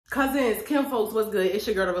Cousins, Kim folks, what's good? It's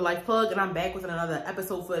your girl, The Real Life Plug, and I'm back with another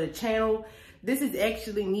episode for the channel. This is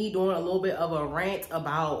actually me doing a little bit of a rant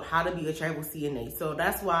about how to be a travel CNA. So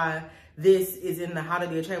that's why this is in the How to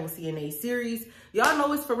Be a Travel CNA series. Y'all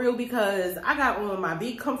know it's for real because I got on my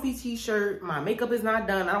big comfy t-shirt. My makeup is not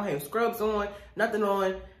done. I don't have scrubs on, nothing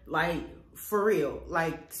on. Like, for real.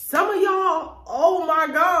 Like, some of y'all, oh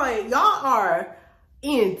my God, y'all are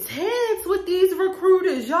intense with these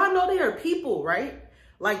recruiters. Y'all know they are people, right?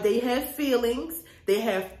 Like, they have feelings, they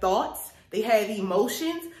have thoughts, they have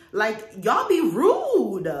emotions. Like, y'all be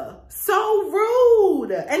rude, so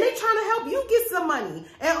rude. And they trying to help you get some money.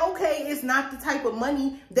 And okay, it's not the type of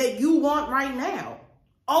money that you want right now.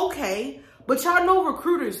 Okay, but y'all know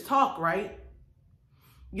recruiters talk, right?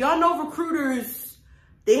 Y'all know recruiters,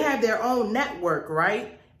 they have their own network,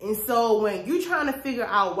 right? And so when you're trying to figure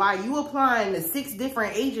out why you applying to 6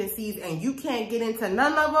 different agencies and you can't get into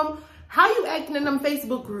none of them, how you acting in them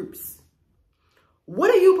Facebook groups? What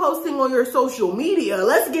are you posting on your social media?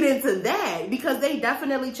 Let's get into that because they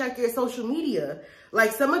definitely check your social media.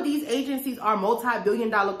 Like, some of these agencies are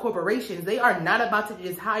multi-billion-dollar corporations. They are not about to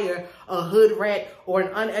just hire a hood rat or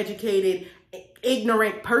an uneducated,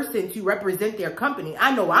 ignorant person to represent their company.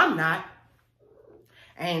 I know I'm not.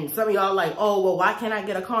 And some of y'all like, oh, well, why can't I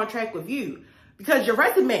get a contract with you? Because your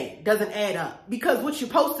resume doesn't add up. Because what you're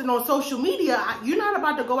posting on social media, you're not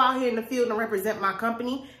about to go out here in the field and represent my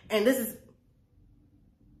company. And this is,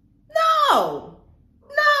 no.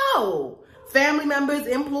 Family members,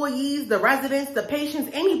 employees, the residents, the patients,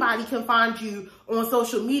 anybody can find you on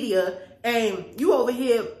social media and you over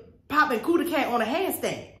here popping Kuda Cat on a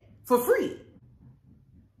handstand for free.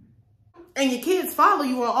 And your kids follow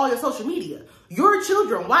you on all your social media. Your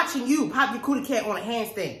children watching you pop your Kuda Cat on a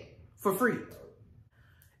handstand for free.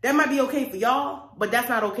 That might be okay for y'all, but that's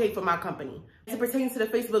not okay for my company. As it pertains to the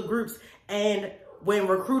Facebook groups and when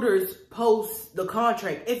recruiters post the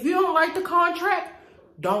contract, if you don't like the contract,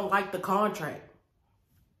 don't like the contract.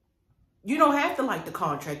 You don't have to like the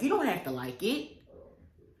contract. You don't have to like it.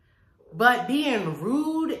 But being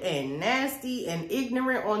rude and nasty and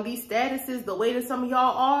ignorant on these statuses the way that some of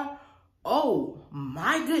y'all are, oh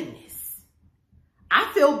my goodness.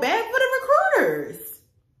 I feel bad for the recruiters.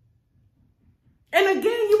 And again,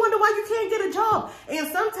 you wonder why you can't get a job.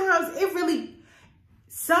 And sometimes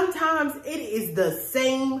it is the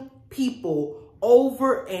same people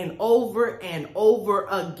over and over and over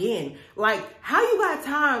again. Like, how you got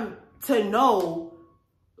time to know?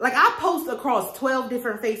 Like, I post across 12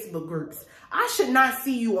 different Facebook groups. I should not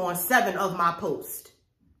see you on 7 of my posts.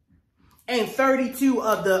 And 32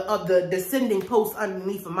 of the descending posts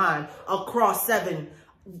underneath of mine across 7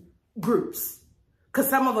 groups. Because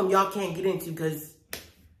some of them y'all can't get into because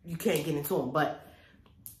you can't get into them. But,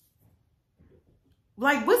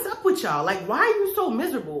 like, what's up with y'all? Like, why are you so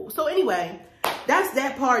miserable? So anyway, that's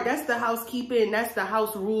that part. That's the housekeeping. That's the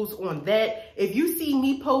house rules on that. If you see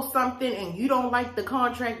me post something and you don't like the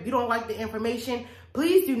contract, you don't like the information,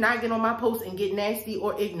 please do not get on my post and get nasty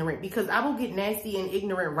or ignorant because I will get nasty and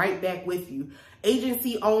ignorant right back with you,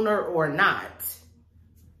 agency owner or not.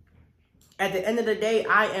 At the end of the day,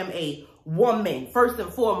 I am a woman, first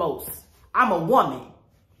and foremost. I'm a woman.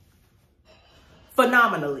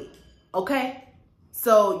 Phenomenally. Okay?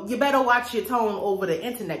 So you better watch your tone over the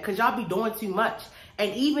internet because y'all be doing too much.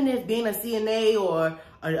 And even if being a CNA or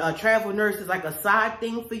a travel nurse is like a side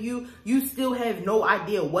thing for you, you still have no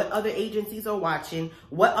idea what other agencies are watching,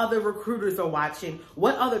 what other recruiters are watching,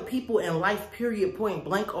 what other people in life, period, point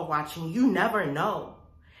blank, are watching. You never know.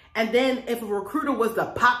 And then if a recruiter was to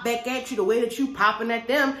pop back at you the way that you popping at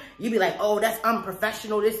them, you'd be like, oh, that's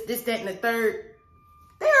unprofessional, this, that, and the third.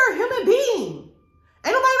 They're a human being.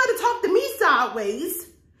 Ain't nobody about to talk to me sideways.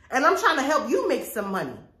 And I'm trying to help you make some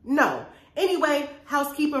money. No. Anyway,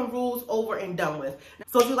 housekeeping rules over and done with.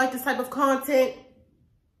 So if you like this type of content,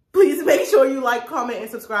 please make sure you like, comment,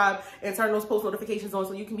 and subscribe, and turn those post notifications on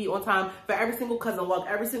so you can be on time for every single cousin walk,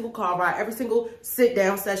 every single car ride, every single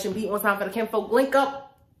sit-down session. Be on time for the kinfolk link up.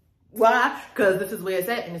 Why? Because this is where it's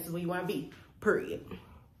at, and this is where you want to be. Period.